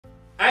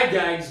Hi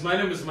guys, my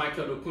name is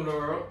Michael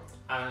Okunoro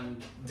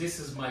and this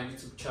is my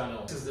YouTube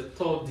channel. This is the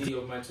third day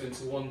of my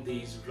 21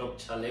 days vlog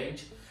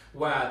challenge,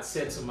 where I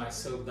said to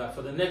myself that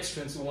for the next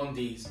 21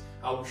 days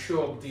I will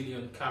show up daily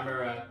on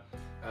camera,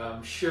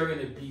 sharing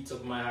a bit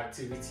of my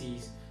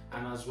activities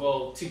and as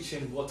well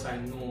teaching what I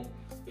know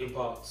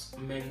about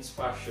men's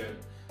fashion.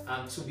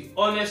 And to be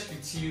honest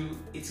with you,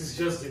 it is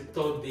just the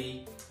third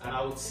day and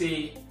I would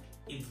say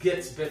it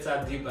gets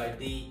better day by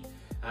day,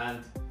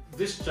 and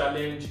this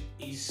challenge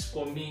is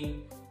for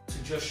me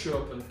to just show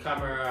up on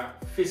camera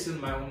facing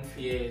my own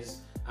fears,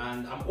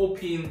 and I'm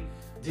hoping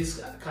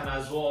this can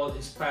as well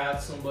inspire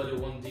somebody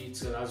one day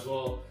to as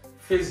well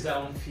face their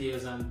own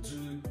fears and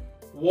do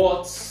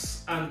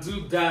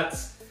that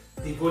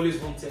they've always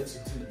wanted to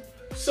do.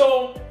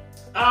 So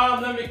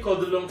let me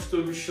cut the long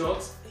story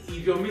short.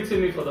 If you're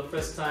meeting me for the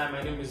first time,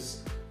 my name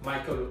is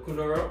Michael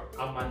Okunoro.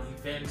 I'm an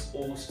event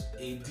host,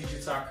 a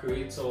digital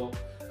creator,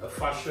 a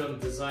fashion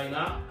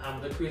designer. I'm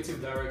the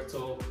creative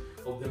director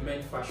of the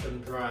men's fashion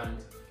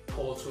brand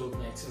called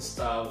 1219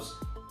 Styles.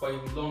 We're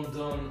in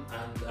London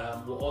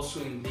and we're also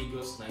in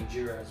Lagos,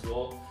 Nigeria as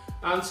well.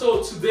 And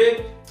so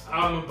today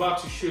I'm about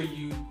to show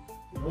you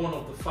one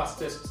of the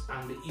fastest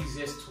and the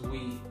easiest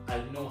way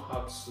I know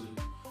how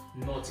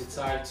to knot a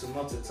tie.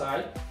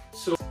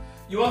 So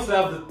you want to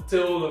have the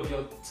tail of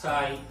your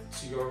tie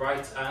to your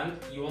right hand,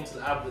 you want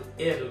to have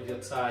the head of your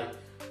tie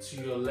to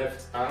your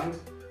left hand,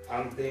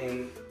 and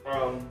then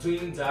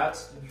doing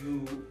that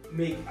you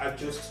make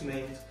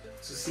adjustments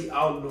to see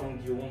how long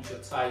you want your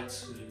tie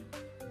to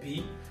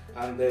be,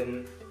 and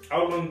then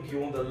how long you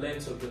want the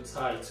length of your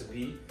tie to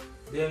be.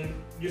 Then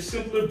you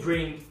simply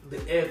bring the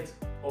head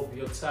of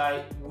your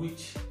tie,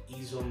 which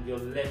is on your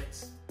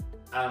left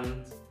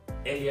hand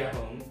earlier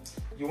on,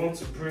 you want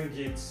to bring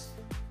it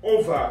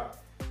over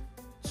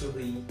to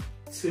the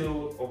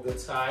tail of the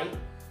tie.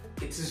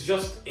 It is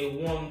just a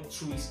one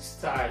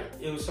twist tie.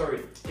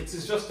 It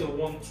is just a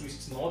one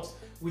twist knot,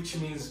 which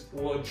means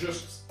we're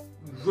just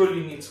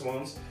rolling it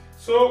once.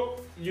 So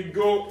you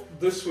go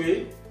this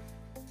way.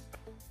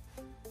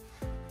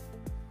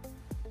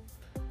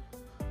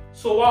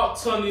 So while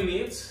turning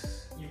it,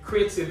 you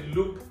create a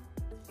loop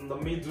in the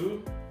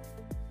middle,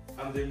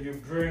 and then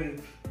you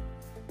bring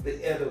the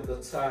head of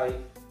the tie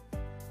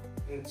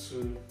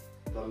into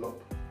the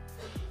loop,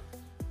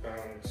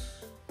 and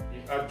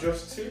you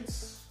adjust it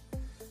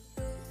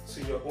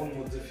to your own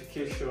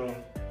modification,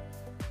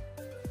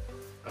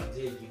 and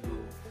there you go.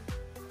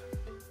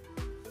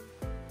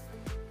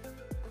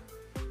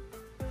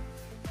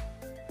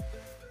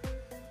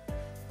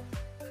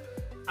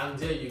 And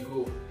there you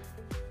go.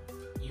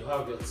 You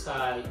have your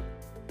tie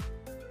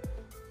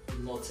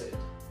knotted.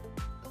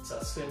 It's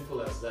as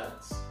simple as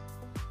that.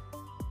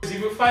 If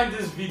you find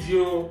this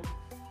video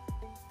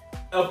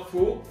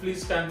helpful,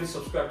 please kindly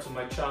subscribe to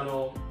my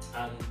channel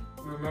and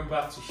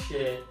remember to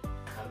share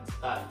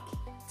and like.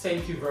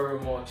 Thank you very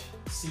much.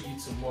 See you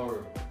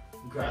tomorrow.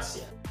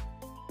 Gracias.